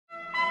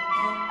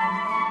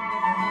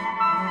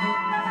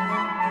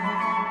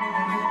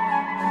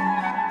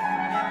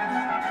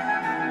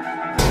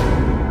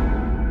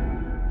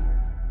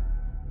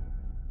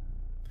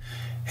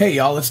Hey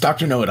y'all, it's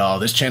Dr. Know-It-All.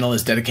 This channel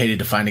is dedicated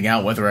to finding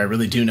out whether I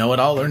really do know it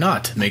all or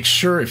not. Make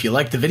sure if you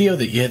like the video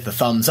that you hit the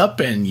thumbs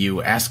up and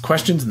you ask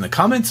questions in the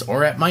comments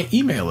or at my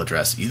email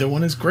address. Either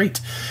one is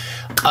great.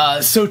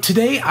 So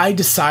today I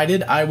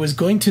decided I was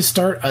going to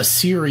start a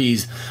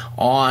series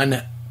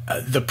on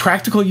the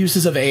practical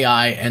uses of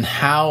AI and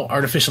how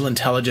artificial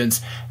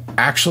intelligence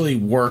actually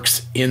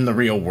works in the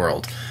real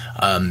world.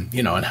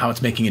 And how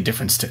it's making a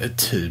difference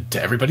to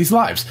everybody's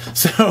lives.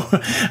 So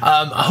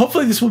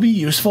hopefully this will be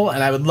useful,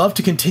 and I would love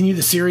to continue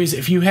the series.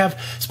 If you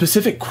have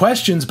specific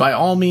questions, by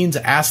all means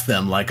ask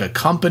them, like a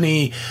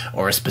company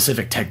or a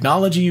specific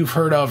technology you've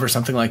heard of or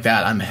something like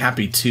that. I'm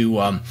happy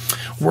to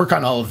work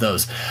on all of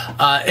those.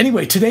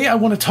 Anyway, today I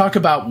want to talk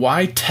about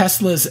why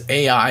Tesla's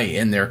AI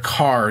in their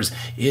cars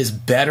is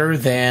better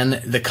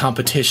than the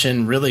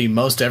competition, really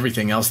most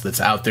everything else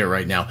that's out there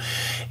right now.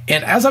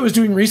 And as I was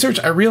doing research,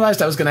 I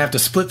realized I was going to have to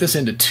split this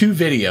into two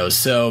videos,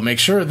 so make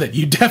sure that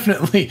you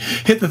definitely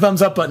hit the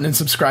thumbs up button and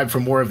subscribe for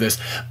more of this.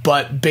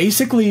 But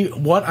basically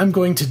what I'm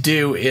going to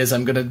do is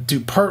I'm going to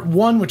do part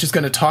one, which is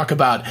going to talk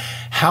about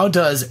how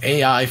does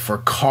AI for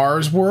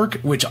cars work,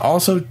 which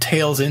also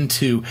tails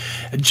into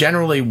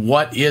generally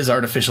what is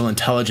artificial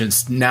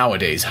intelligence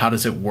nowadays, how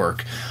does it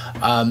work.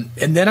 And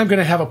then I'm going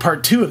to have a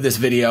part two of this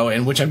video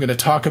in which I'm going to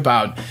talk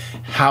about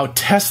how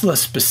Tesla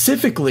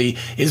specifically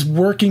is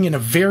working in a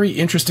very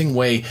interesting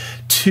way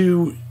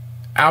to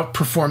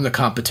outperform the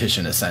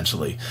competition,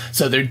 essentially.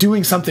 So they're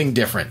doing something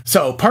different.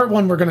 So part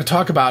one, we're going to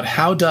talk about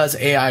how does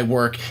AI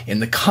work in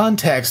the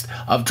context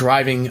of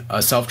driving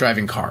a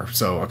self-driving car.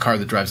 So a car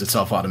that drives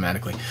itself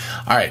automatically.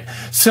 All right.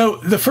 So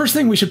the first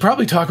thing we should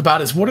probably talk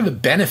about is what are the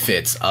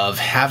benefits of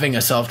having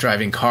a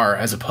self-driving car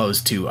as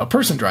opposed to a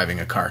person driving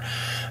a car.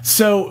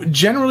 So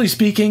generally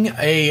speaking,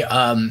 a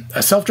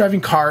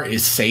self-driving car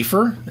is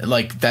safer.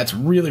 Like, that's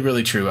really,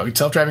 really true. A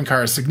self-driving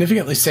car is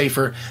significantly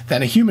safer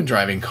than a human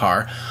driving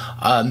car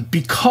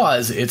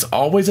because it's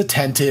always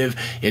attentive.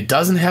 It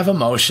doesn't have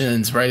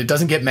emotions, right? It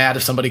doesn't get mad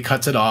if somebody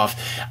cuts it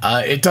off.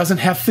 It doesn't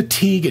have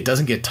fatigue. It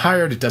doesn't get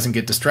tired. It doesn't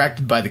get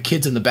distracted by the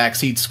kids in the back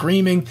seat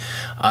screaming.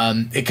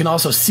 It can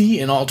also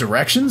see in all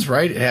directions,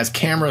 right? It has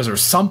cameras or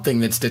something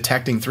that's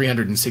detecting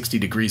 360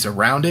 degrees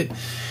around it.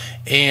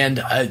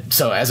 And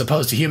so as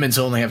opposed to humans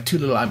who only have two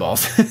little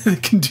eyeballs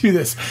that can do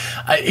this,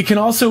 it can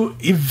also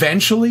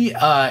eventually,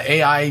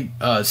 AI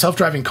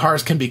self-driving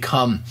cars can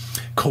become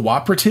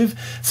cooperative.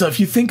 So if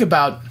you think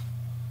about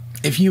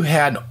if you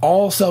had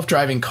all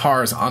self-driving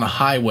cars on a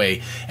highway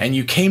and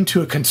you came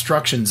to a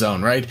construction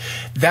zone, right?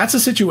 That's a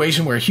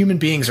situation where human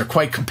beings are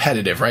quite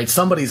competitive, right?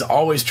 Somebody's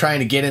always trying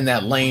to get in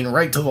that lane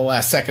right to the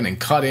last second and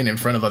cut in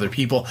front of other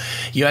people.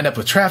 You end up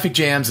with traffic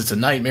jams. It's a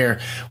nightmare.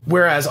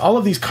 Whereas all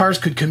of these cars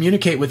could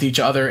communicate with each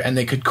other and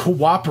they could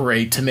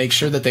cooperate to make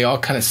sure that they all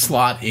kind of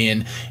slot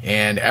in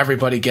and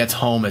everybody gets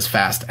home as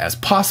fast as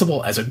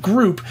possible as a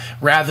group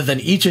rather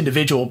than each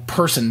individual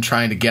person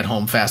trying to get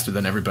home faster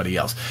than everybody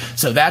else.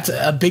 So that's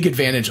a big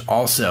advantage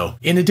also.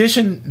 In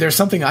addition, there's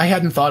something I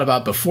hadn't thought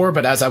about before,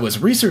 but as I was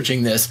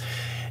researching this,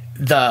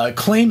 the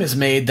claim is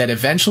made that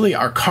eventually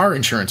our car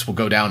insurance will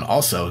go down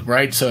also,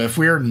 right? So if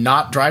we're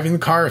not driving the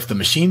car, if the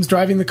machine's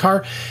driving the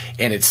car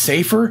and it's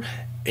safer,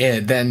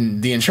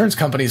 then the insurance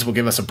companies will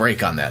give us a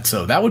break on that.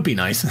 So that would be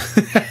nice.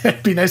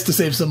 It'd be nice to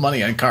save some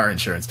money on car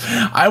insurance.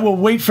 I will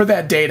wait for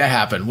that day to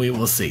happen. We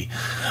will see.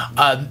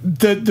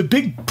 The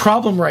big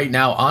problem right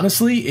now,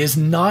 honestly, is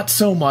not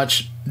so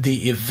much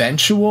the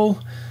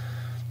eventual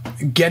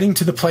getting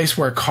to the place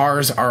where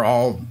cars are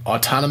all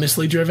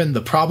autonomously driven. The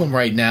problem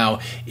right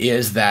now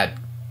is that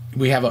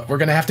we're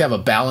going to have a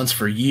balance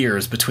for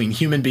years between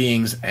human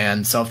beings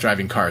and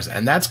self-driving cars,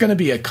 and that's going to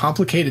be a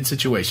complicated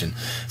situation.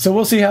 So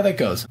we'll see how that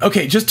goes.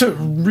 Okay, just to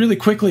really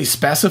quickly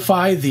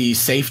specify the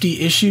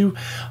safety issue,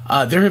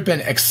 there have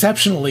been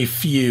exceptionally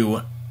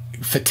few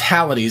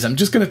fatalities. I'm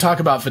just going to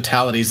talk about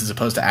fatalities as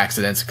opposed to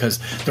accidents because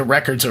the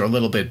records are a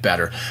little bit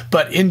better.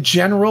 But in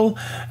general,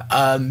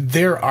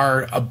 there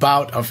are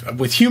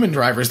with human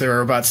drivers, there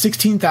are about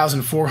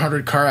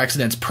 16,400 car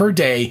accidents per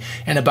day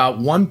and about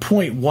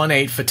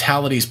 1.18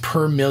 fatalities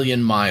per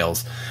million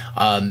miles.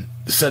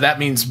 So that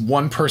means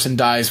one person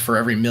dies for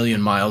every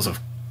million miles of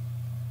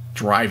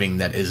driving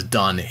that is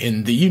done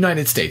in the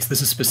United States. This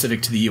is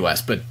specific to the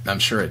US, but I'm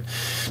sure it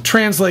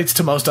translates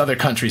to most other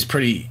countries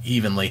pretty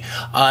evenly.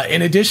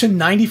 In addition,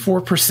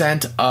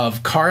 94%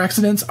 of car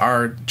accidents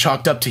are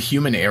chalked up to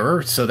human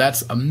error, so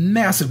that's a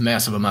massive,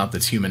 massive amount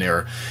that's human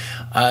error.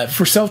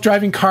 For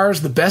self-driving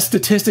cars, the best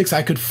statistics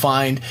I could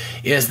find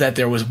is that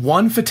there was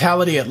one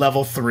fatality at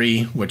level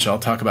 3, which I'll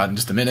talk about in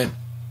just a minute,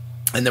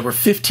 and there were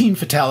 15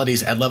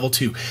 fatalities at level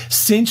 2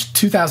 since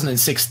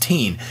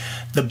 2016.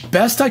 The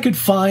best I could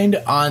find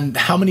on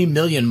how many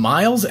million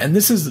miles, and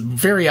this is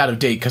very out of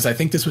date because I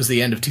think this was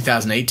the end of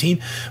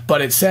 2018,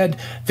 but it said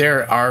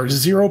there are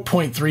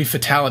 0.3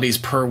 fatalities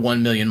per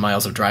 1 million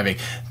miles of driving.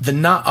 The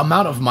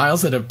amount of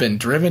miles that have been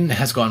driven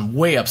has gone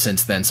way up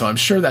since then, so I'm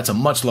sure that's a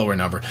much lower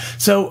number.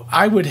 So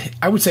I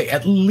would say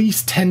at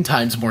least 10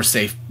 times more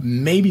safe,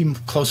 maybe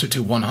closer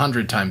to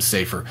 100 times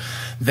safer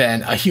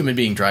than a human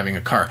being driving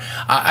a car.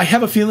 I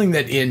have a feeling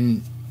that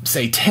in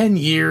say 10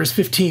 years,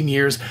 15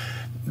 years,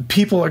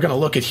 people are going to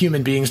look at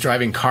human beings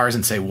driving cars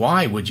and say,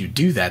 why would you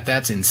do that?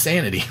 That's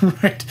insanity,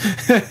 right?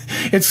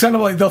 It's kind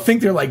of like they'll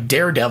think they're like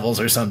daredevils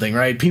or something,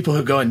 right? People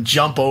who go and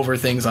jump over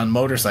things on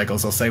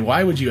motorcycles, they'll say,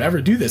 why would you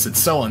ever do this? It's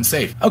so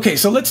unsafe. Okay,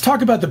 so let's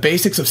talk about the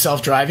basics of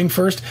self-driving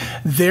first.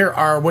 There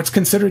are what's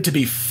considered to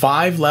be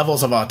 5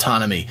 levels of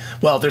autonomy.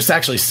 Well, there's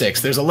actually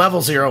 6. There's a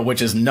level 0,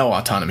 which is no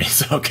autonomy.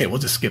 So, okay, we'll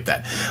just skip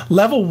that.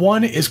 Level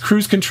 1 is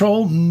cruise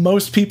control.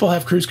 Most people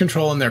have cruise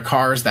control in their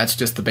cars. That's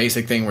just the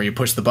basic thing where you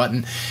push the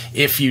button.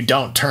 If you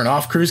don't turn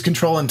off cruise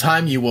control in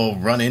time, you will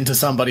run into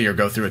somebody or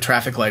go through a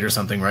traffic light or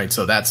something, right?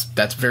 So that's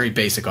very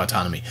basic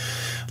autonomy.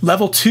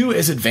 Level 2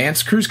 is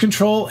advanced cruise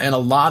control, and a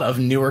lot of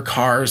newer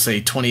cars, say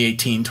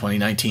 2018,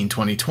 2019,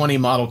 2020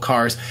 model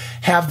cars,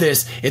 have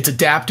this. It's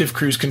adaptive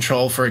cruise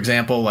control. For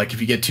example, like if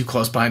you get too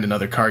close behind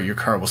another car, your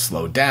car will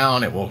slow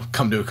down. It will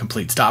come to a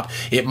complete stop.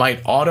 It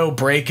might auto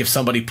brake if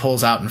somebody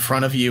pulls out in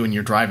front of you and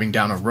you're driving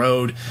down a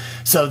road.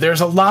 So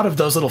there's a lot of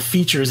those little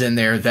features in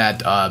there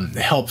that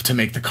help to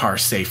make the car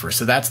safer.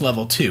 So that's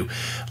level 2.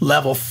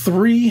 Level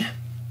 3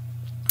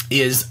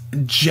 is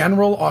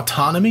general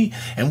autonomy,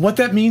 and what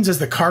that means is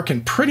the car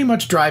can pretty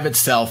much drive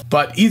itself,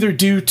 but either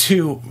due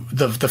to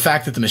the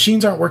fact that the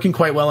machines aren't working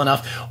quite well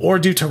enough or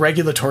due to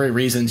regulatory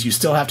reasons, you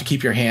still have to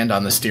keep your hand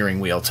on the steering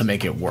wheel to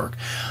make it work.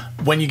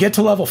 When you get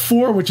to level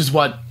 4, which is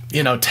what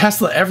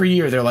Tesla every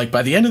year, they're like,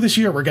 by the end of this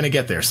year, we're going to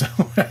get there. So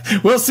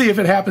we'll see if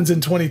it happens in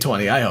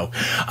 2020, I hope.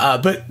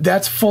 But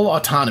that's full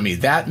autonomy.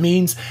 That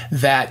means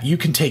that you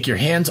can take your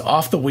hands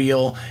off the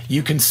wheel.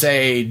 You can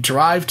say,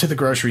 drive to the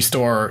grocery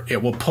store.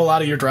 It will pull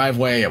out of your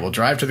driveway. It will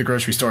drive to the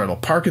grocery store. It'll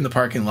park in the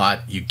parking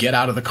lot. You get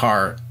out of the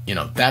car.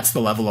 That's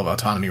the level of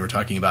autonomy we're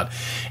talking about.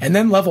 And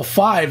then level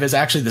 5 is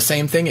actually the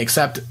same thing,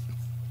 except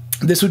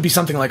this would be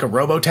something like a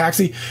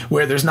robo-taxi,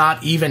 where there's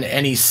not even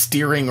any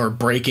steering or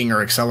braking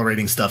or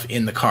accelerating stuff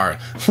in the car.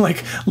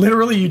 Like,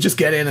 literally, you just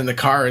get in and the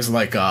car is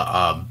like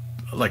a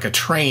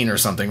train or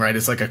something, right?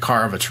 It's like a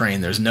car of a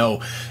train. There's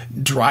no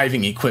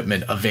driving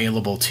equipment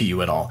available to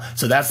you at all.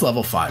 So that's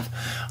level 5.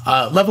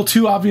 Level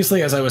 2,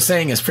 obviously, as I was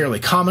saying, is fairly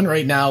common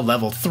right now.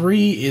 Level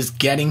 3 is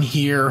getting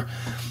here.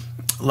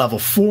 Level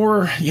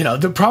 4,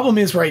 the problem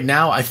is right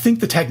now, I think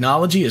the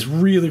technology is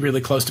really,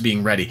 really close to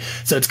being ready.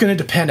 So it's going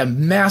to depend a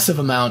massive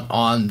amount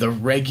on the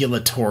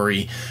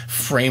regulatory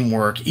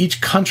framework.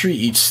 Each country,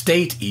 each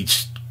state,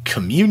 each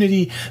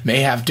community may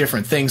have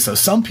different things. So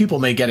some people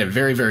may get it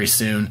very, very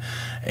soon,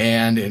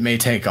 and it may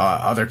take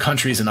other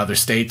countries and other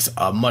states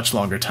a much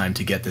longer time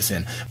to get this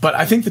in. But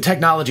I think the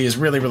technology is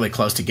really, really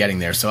close to getting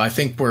there. So I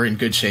think we're in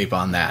good shape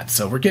on that.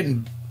 So we're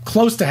getting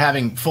close to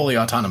having fully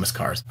autonomous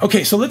cars.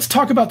 Okay, so let's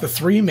talk about the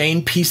 3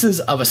 main pieces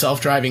of a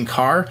self-driving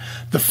car.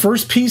 The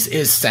first piece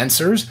is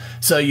sensors.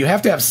 So you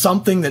have to have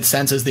something that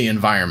senses the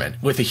environment.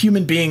 With a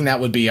human being, that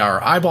would be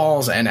our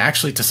eyeballs and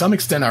actually to some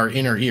extent our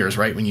inner ears,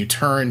 right? When you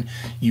turn,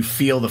 you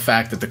feel the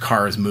fact that the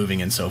car is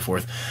moving and so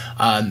forth.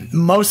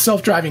 Most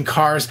self-driving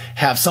cars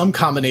have some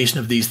combination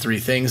of these 3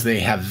 things.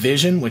 They have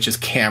vision, which is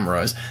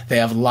cameras. They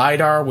have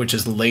LiDAR, which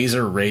is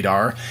laser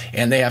radar,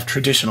 and they have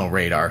traditional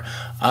radar.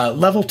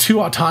 Level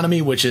 2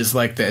 autonomy, which is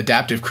like the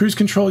adaptive cruise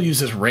control,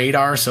 uses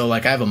radar. So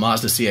like I have a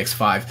Mazda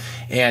CX-5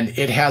 and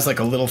it has like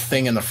a little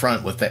thing in the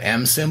front with the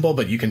M symbol,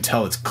 but you can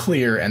tell it's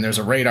clear and there's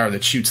a radar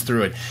that shoots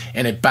through it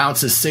and it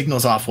bounces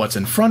signals off what's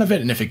in front of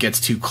it. And if it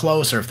gets too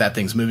close or if that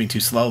thing's moving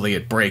too slowly,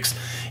 it brakes.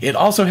 It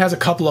also has a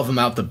couple of them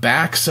out the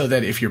back so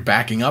that if you're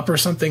backing up or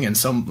something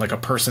and a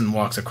person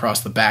walks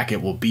across the back,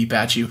 it will beep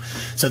at you.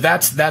 So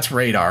that's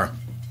radar.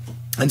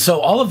 And so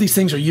all of these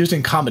things are used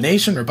in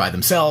combination or by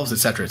themselves, et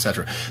cetera, et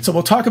cetera. So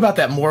we'll talk about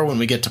that more when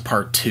we get to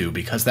part 2,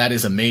 because that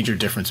is a major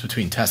difference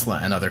between Tesla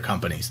and other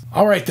companies.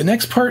 All right, the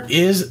next part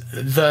is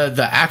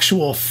the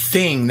actual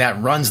thing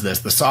that runs this,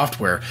 the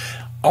software.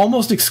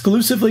 Almost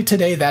exclusively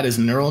today, that is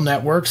neural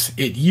networks.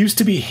 It used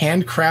to be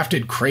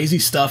handcrafted crazy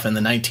stuff in the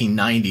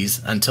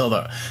 1990s until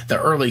the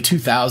early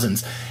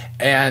 2000s.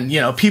 And,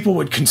 people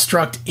would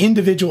construct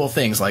individual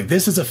things like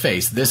this is a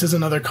face, this is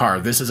another car,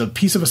 this is a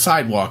piece of a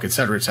sidewalk, et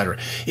cetera, et cetera.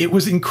 It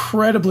was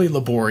incredibly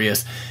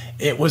laborious.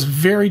 It was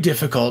very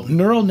difficult.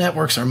 Neural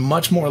networks are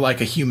much more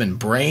like a human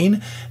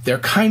brain. They're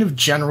kind of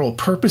general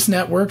purpose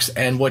networks,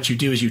 and what you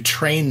do is you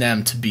train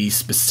them to be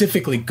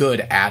specifically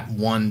good at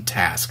one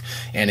task.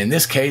 And in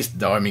this case,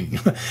 though,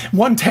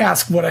 one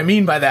task, what I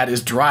mean by that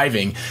is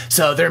driving.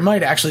 So there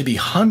might actually be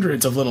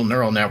hundreds of little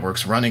neural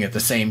networks running at the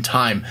same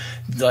time.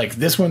 Like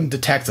this one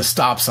detects a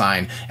stop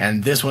sign,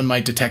 and this one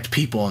might detect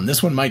people, and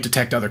this one might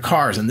detect other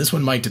cars, and this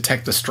one might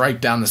detect the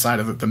stripe down the side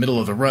of the middle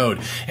of the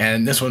road,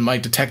 and this one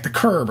might detect the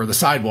curb or the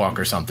sidewalk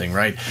or something,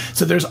 right?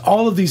 So there's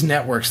all of these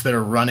networks that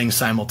are running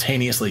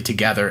simultaneously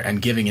together and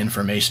giving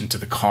information to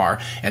the car.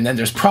 And then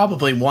there's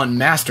probably one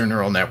master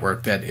neural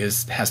network that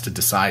has to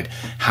decide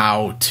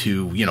how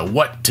to,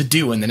 what to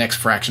do in the next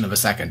fraction of a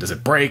second. Does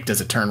it brake? Does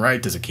it turn right?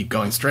 Does it keep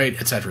going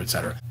straight? Et cetera, et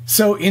cetera.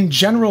 So in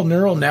general,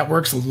 neural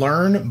networks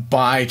learn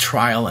by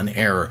trial and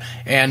error.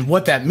 And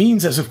what that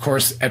means is, of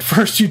course, at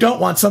first you don't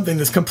want something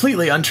that's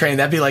completely untrained.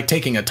 That'd be like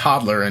taking a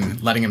toddler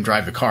and letting him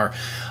drive the car.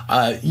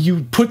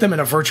 You put them in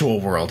a virtual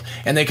world,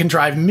 and they can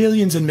drive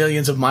millions and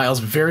millions of miles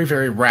very,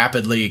 very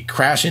rapidly,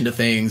 crash into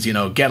things,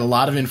 get a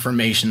lot of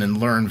information and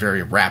learn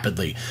very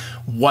rapidly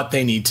what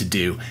they need to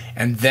do.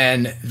 And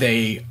then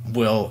they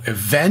will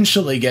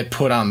eventually get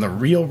put on the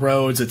real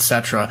roads,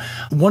 etc.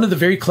 One of the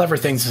very clever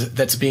things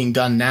that's being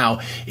done now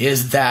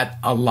is that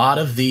a lot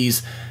of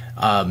these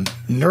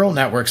neural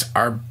networks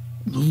are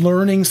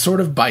learning sort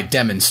of by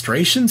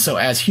demonstration. So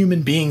as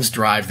human beings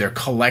drive, they're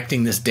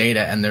collecting this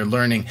data and they're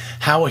learning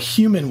how a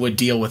human would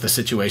deal with a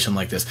situation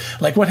like this.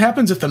 Like what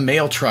happens if the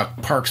mail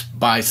truck parks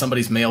by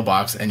somebody's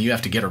mailbox and you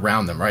have to get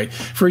around them, right?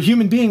 For a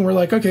human being, we're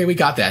like, okay, we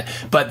got that.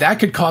 But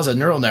that could cause a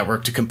neural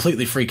network to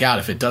completely freak out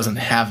if it doesn't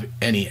have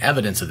any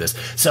evidence of this.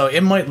 So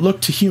it might look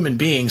to human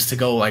beings to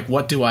go like,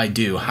 what do I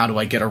do? How do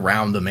I get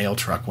around the mail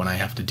truck when I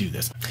have to do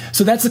this?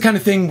 So that's the kind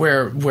of thing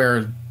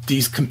where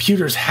these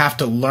computers have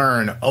to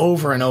learn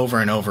over and over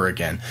and over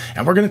again.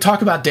 And we're going to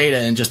talk about data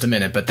in just a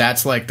minute, but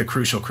that's like the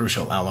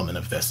crucial element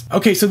of this.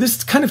 Okay, so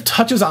this kind of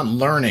touches on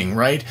learning,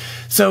 right?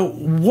 So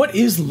what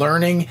is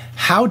learning?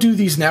 How do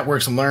these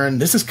networks learn?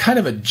 This is kind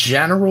of a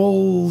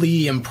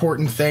generally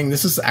important thing.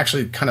 This is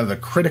actually kind of the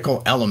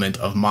critical element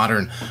of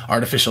modern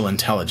artificial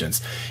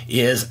intelligence,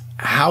 is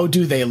how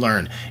do they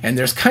learn? And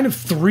there's kind of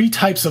three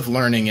types of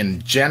learning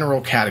in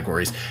general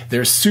categories.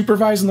 There's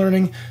supervised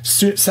learning,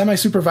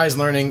 semi-supervised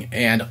learning,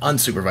 and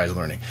unsupervised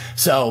learning.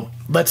 So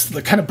let's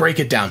kind of break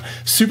it down.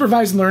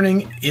 Supervised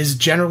learning is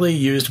generally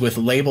used with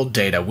labeled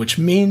data, which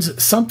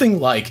means something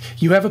like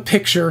you have a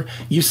picture,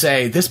 you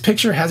say, this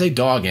picture has a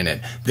dog in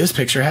it, this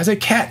picture has a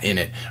cat in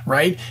it,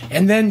 right?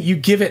 And then you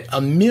give it a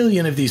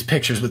million of these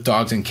pictures with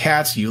dogs and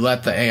cats, you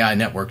let the AI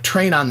network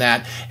train on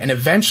that, and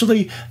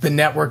eventually the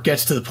network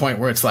gets to the point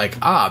where it's like,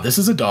 this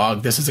is a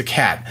dog, this is a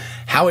cat.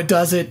 How it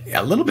does it,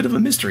 a little bit of a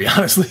mystery,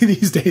 honestly,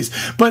 these days.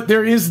 But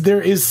there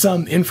is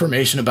some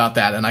information about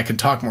that, and I can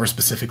talk more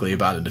specifically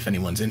about it if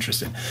anyone's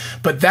interested.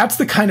 But that's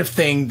the kind of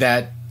thing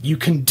that you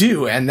can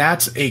do, and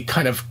that's a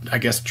kind of, I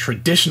guess,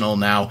 traditional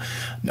now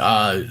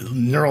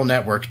neural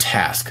network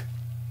task.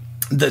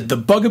 The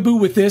bugaboo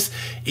with this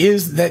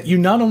is that you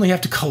not only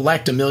have to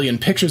collect a million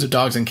pictures of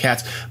dogs and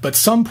cats, but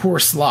some poor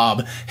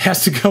slob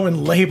has to go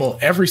and label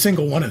every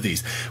single one of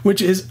these,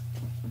 which is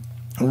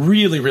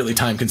really, really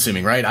time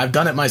consuming, right? I've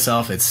done it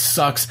myself. It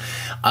sucks.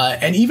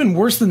 And even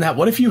worse than that,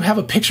 what if you have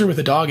a picture with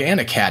a dog and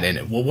a cat in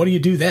it? Well, what do you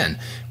do then?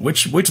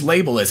 Which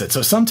label is it?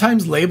 So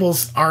sometimes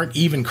labels aren't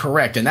even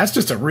correct. And that's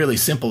just a really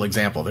simple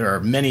example. There are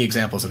many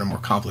examples that are more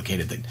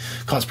complicated that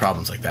cause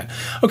problems like that.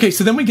 Okay,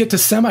 so then we get to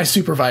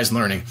semi-supervised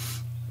learning,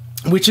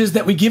 which is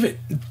that we give it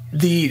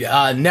the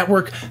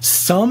network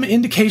some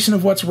indication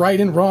of what's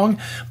right and wrong,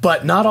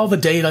 but not all the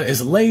data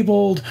is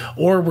labeled,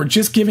 or we're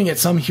just giving it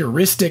some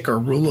heuristic or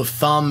rule of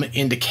thumb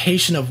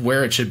indication of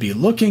where it should be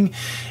looking,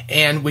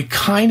 and we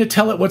kind of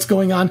tell it what's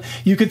going on.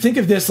 You could think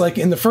of this like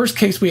in the first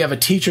case, we have a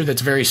teacher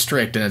that's very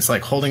strict, and it's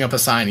like holding up a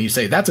sign, and you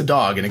say, that's a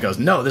dog, and it goes,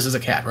 no, this is a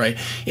cat, right?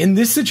 In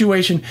this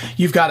situation,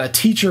 you've got a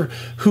teacher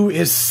who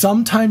is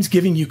sometimes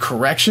giving you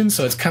corrections,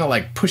 so it's kind of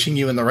like pushing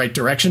you in the right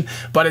direction,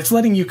 but it's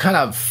letting you kind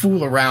of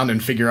fool around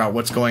and figure out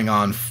what's going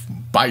on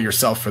by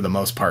yourself for the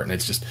most part, and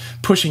it's just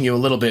pushing you a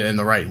little bit in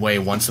the right way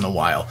once in a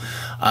while.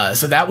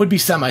 So that would be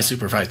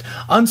semi-supervised.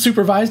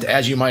 Unsupervised,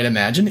 as you might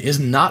imagine, is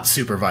not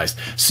supervised.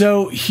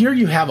 So here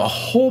you have a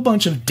whole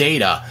bunch of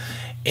data,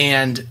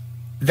 and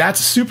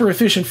that's super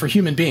efficient for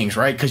human beings,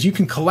 right? Because you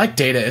can collect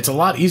data. It's a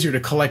lot easier to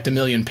collect a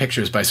million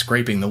pictures by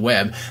scraping the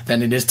web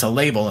than it is to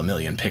label a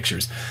million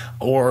pictures,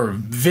 or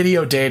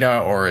video data,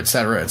 or et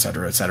cetera, et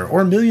cetera, et cetera,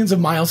 or millions of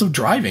miles of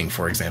driving,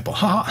 for example,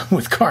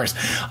 with cars.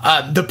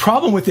 The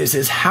problem with this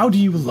is, how do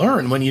you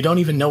learn when you don't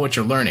even know what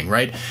you're learning,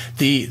 right?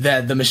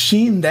 The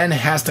machine then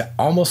has to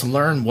almost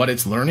learn what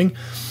it's learning.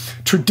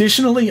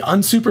 Traditionally,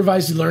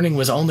 unsupervised learning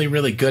was only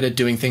really good at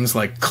doing things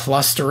like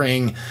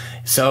clustering.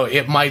 So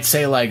it might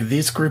say like,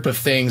 this group of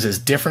things is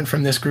different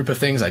from this group of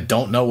things. I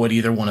don't know what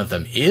either one of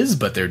them is,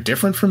 but they're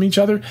different from each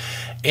other.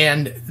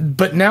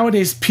 But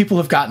nowadays, people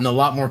have gotten a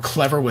lot more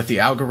clever with the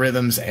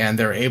algorithms, and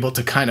they're able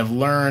to kind of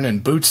learn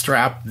and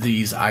bootstrap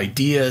these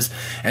ideas.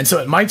 And so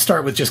it might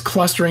start with just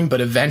clustering,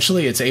 but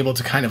eventually it's able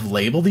to kind of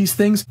label these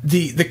things.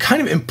 The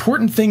kind of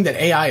important thing that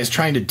AI is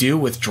trying to do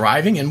with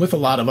driving, and with a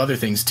lot of other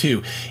things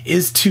too,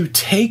 is to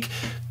take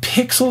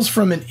pixels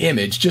from an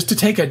image, just to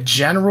take a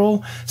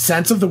general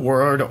sense of the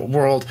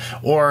world,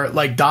 or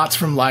like dots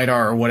from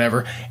LiDAR or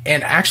whatever,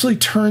 and actually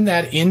turn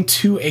that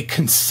into a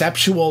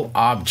conceptual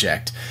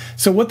object.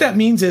 So what that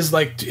means is,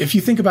 like, if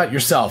you think about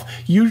yourself,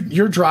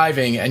 you're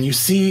driving and you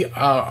see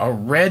a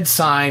red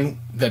sign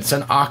that's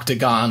an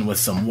octagon with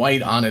some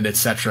white on it,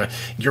 etc.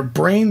 Your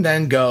brain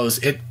then goes,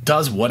 it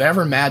does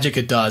whatever magic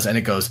it does, and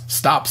it goes,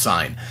 stop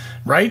sign.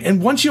 right?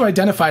 And once you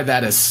identify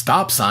that as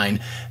stop sign,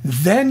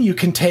 then you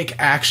can take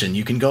action.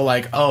 You can go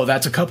like, oh,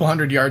 that's a couple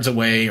hundred yards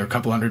away or a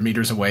couple hundred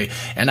meters away,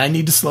 and I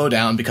need to slow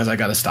down because I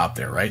got to stop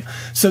there, right?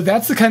 So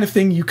that's the kind of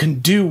thing you can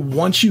do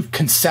once you've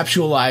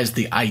conceptualized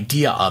the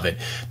idea of it.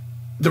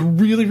 The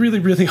really, really,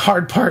 really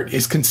hard part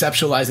is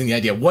conceptualizing the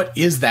idea. What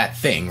is that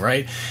thing,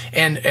 right?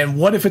 And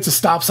what if it's a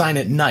stop sign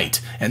at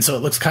night, and so it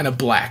looks kind of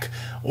black?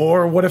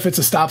 Or what if it's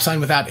a stop sign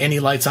without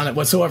any lights on it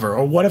whatsoever?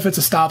 Or what if it's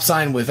a stop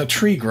sign with a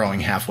tree growing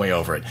halfway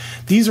over it?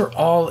 These are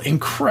all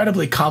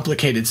incredibly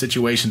complicated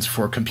situations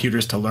for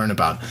computers to learn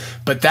about.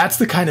 But that's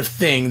the kind of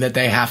thing that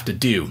they have to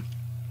do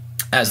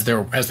as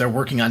they're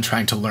working on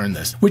trying to learn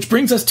this. Which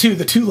brings us to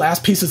the two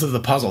last pieces of the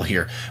puzzle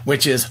here,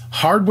 which is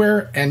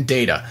hardware and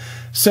data.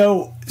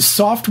 So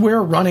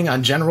software running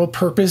on general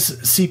purpose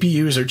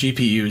CPUs or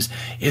GPUs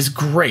is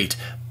great,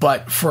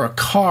 but for a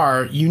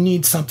car, you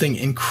need something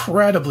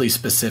incredibly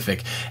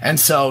specific. And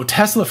so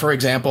Tesla, for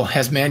example,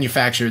 has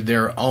manufactured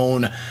their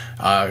own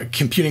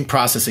computing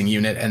processing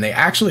unit, and they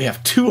actually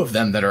have two of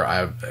them that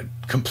are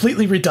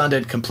completely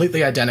redundant,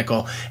 completely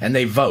identical, and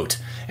they vote.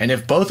 And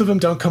if both of them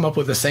don't come up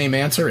with the same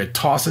answer, it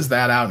tosses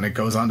that out and it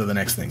goes on to the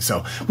next thing.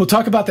 So we'll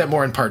talk about that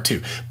more in part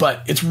 2.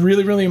 But it's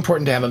really, really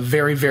important to have a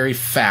very, very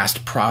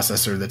fast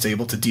processor that's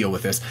able to deal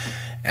with this.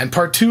 And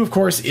part 2, of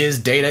course, is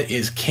data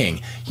is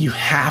king. You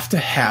have to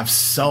have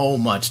so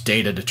much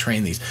data to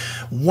train these.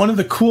 One of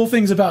the cool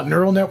things about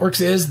neural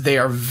networks is they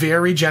are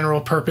very general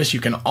purpose. You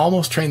can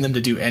almost train them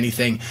to do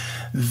anything.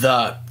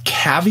 The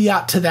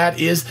caveat to that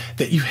is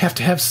that you have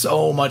to have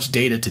so much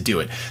data to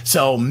do it.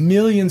 So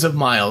millions of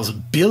miles,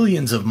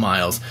 billions of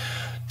miles,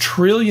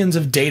 trillions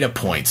of data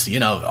points, you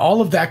know,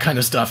 all of that kind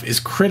of stuff is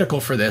critical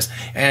for this.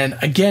 And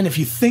again, if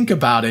you think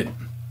about it,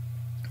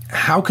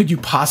 how could you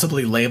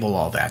possibly label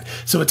all that?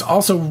 So it's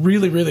also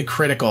really, really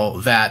critical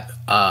that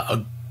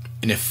an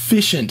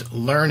efficient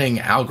learning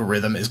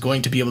algorithm is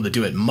going to be able to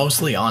do it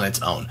mostly on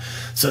its own.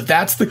 So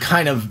that's the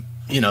kind of,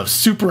 you know,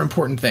 super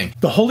important thing.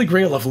 The holy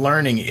grail of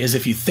learning is,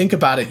 if you think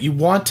about it, you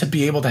want to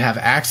be able to have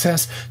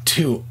access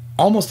to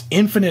almost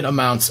infinite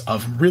amounts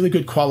of really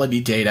good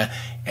quality data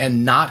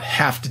and not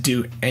have to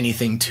do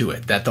anything to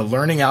it. That the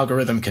learning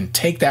algorithm can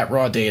take that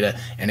raw data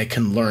and it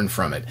can learn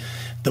from it.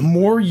 The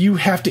more you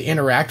have to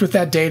interact with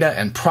that data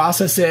and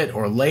process it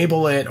or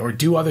label it or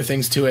do other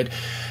things to it,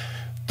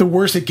 the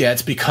worse it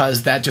gets,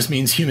 because that just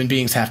means human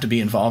beings have to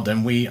be involved,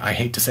 and we, I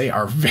hate to say,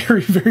 are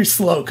very, very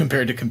slow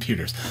compared to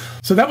computers.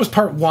 So that was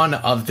part 1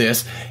 of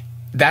this.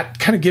 That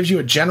kind of gives you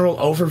a general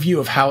overview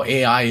of how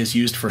AI is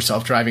used for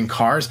self-driving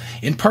cars.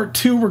 In part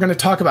 2, we're going to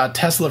talk about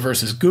Tesla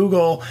versus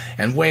Google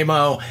and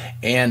Waymo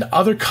and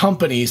other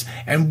companies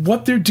and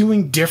what they're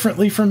doing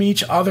differently from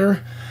each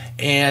other,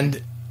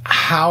 and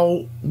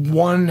how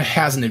one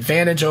has an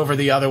advantage over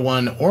the other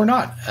one or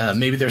not.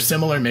 Maybe they're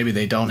similar, maybe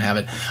they don't have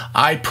it.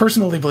 I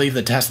personally believe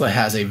that Tesla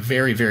has a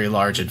very, very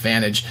large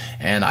advantage,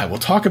 and I will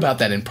talk about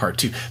that in part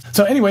 2.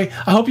 So anyway,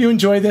 I hope you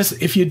enjoy this.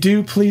 If you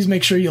do, please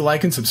make sure you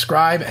like and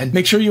subscribe, and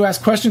make sure you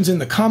ask questions in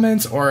the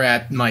comments or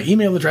at my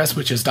email address,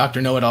 which is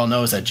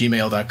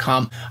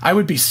DrKnowItAllKnows@gmail.com. I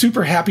would be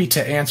super happy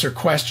to answer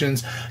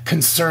questions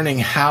concerning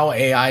how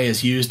AI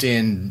is used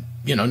in,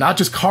 you know, not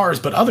just cars,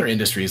 but other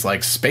industries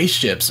like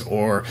spaceships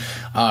or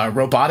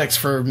robotics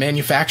for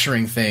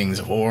manufacturing things,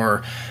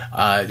 or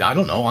I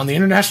don't know, on the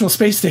International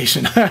Space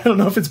Station. I don't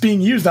know if it's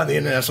being used on the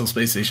International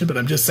Space Station, but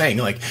I'm just saying,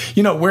 like,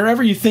 you know,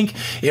 wherever you think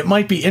it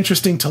might be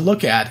interesting to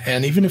look at.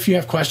 And even if you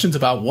have questions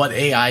about what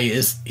AI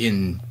is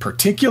in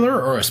particular,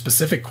 or a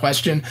specific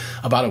question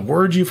about a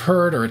word you've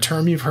heard or a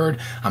term you've heard,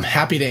 I'm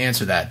happy to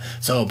answer that.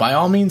 So by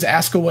all means,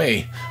 ask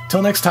away.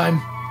 Till next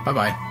time,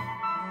 bye-bye.